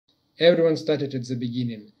Everyone started at the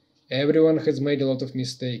beginning. Everyone has made a lot of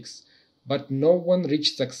mistakes. But no one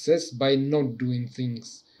reached success by not doing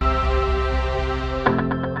things.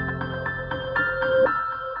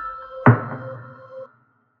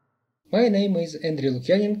 My name is Andrey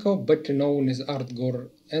Lukyanenko, better known as ArtGor,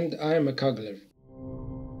 and I am a Kaggler.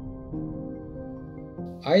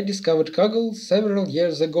 I discovered Kaggle several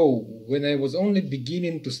years ago, when I was only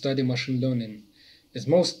beginning to study machine learning. As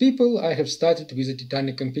most people, I have started with a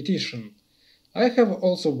titanic competition. I have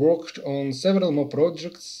also worked on several more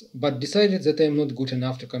projects, but decided that I am not good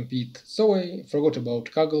enough to compete, so I forgot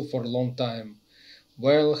about Kaggle for a long time.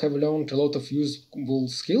 While I have learned a lot of useful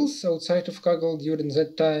skills outside of Kaggle during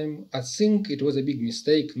that time, I think it was a big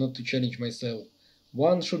mistake not to challenge myself.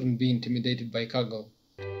 One shouldn't be intimidated by Kaggle.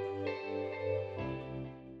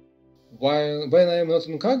 When I am not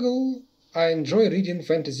on Kaggle, I enjoy reading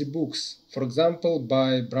fantasy books, for example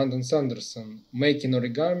by Brandon Sanderson, Making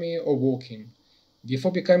Origami or Walking.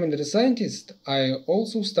 Before becoming a scientist, I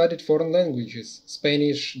also studied foreign languages,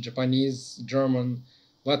 Spanish, Japanese, German,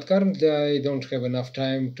 but currently I don't have enough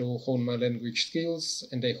time to hone my language skills,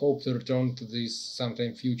 and I hope to return to this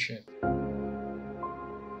sometime future.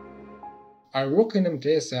 I work in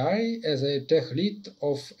MTSI as a tech lead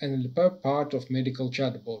of NLP part of medical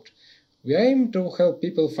chatbot. We aim to help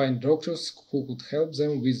people find doctors who could help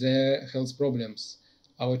them with their health problems.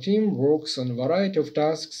 Our team works on a variety of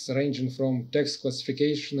tasks ranging from text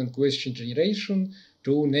classification and question generation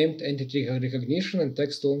to named entity recognition and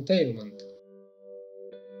textual entailment.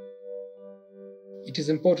 It is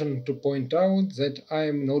important to point out that I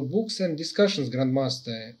am notebooks and discussions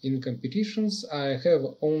Grandmaster. In competitions, I have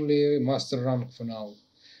only master rank for now.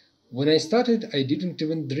 When I started, I didn't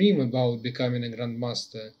even dream about becoming a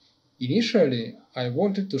Grandmaster. Initially, I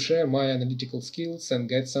wanted to share my analytical skills and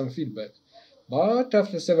get some feedback. But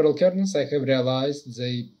after several kernels, I have realized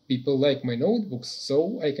that people like my notebooks,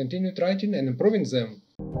 so I continued writing and improving them.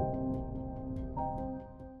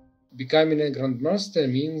 Becoming a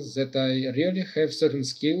Grandmaster means that I really have certain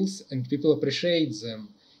skills and people appreciate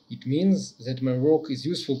them. It means that my work is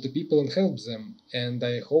useful to people and helps them, and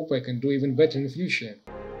I hope I can do even better in the future.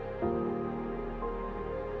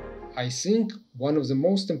 I think one of the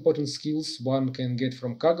most important skills one can get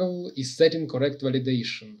from Kaggle is setting correct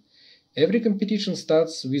validation. Every competition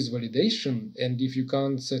starts with validation, and if you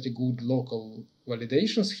can't set a good local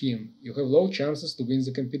validation scheme, you have low chances to win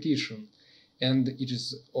the competition. And it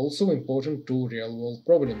is also important to real-world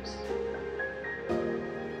problems.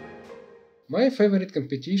 My favorite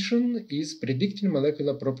competition is Predicting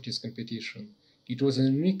Molecular Properties competition. It was a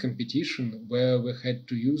unique competition where we had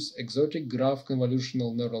to use exotic graph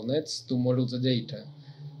convolutional neural nets to model the data.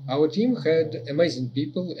 Our team had amazing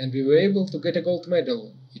people and we were able to get a gold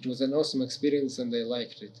medal. It was an awesome experience and I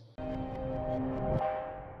liked it.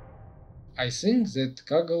 I think that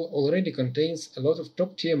Kaggle already contains a lot of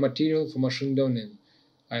top-tier material for machine learning.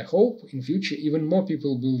 I hope in future even more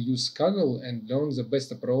people will use Kaggle and learn the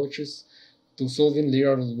best approaches to solving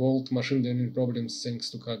real-world machine learning problems thanks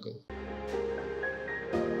to Kaggle.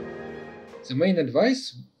 The main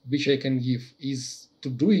advice which I can give is to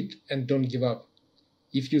do it and don't give up.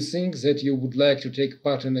 If you think that you would like to take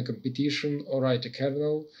part in a competition or write a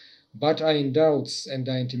kernel, but are in doubts and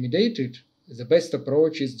are intimidated, the best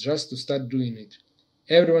approach is just to start doing it.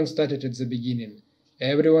 Everyone started at the beginning.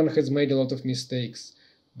 Everyone has made a lot of mistakes,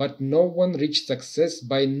 but no one reached success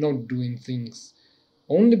by not doing things.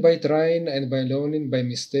 Only by trying and by learning by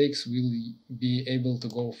mistakes will we be able to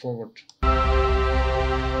go forward.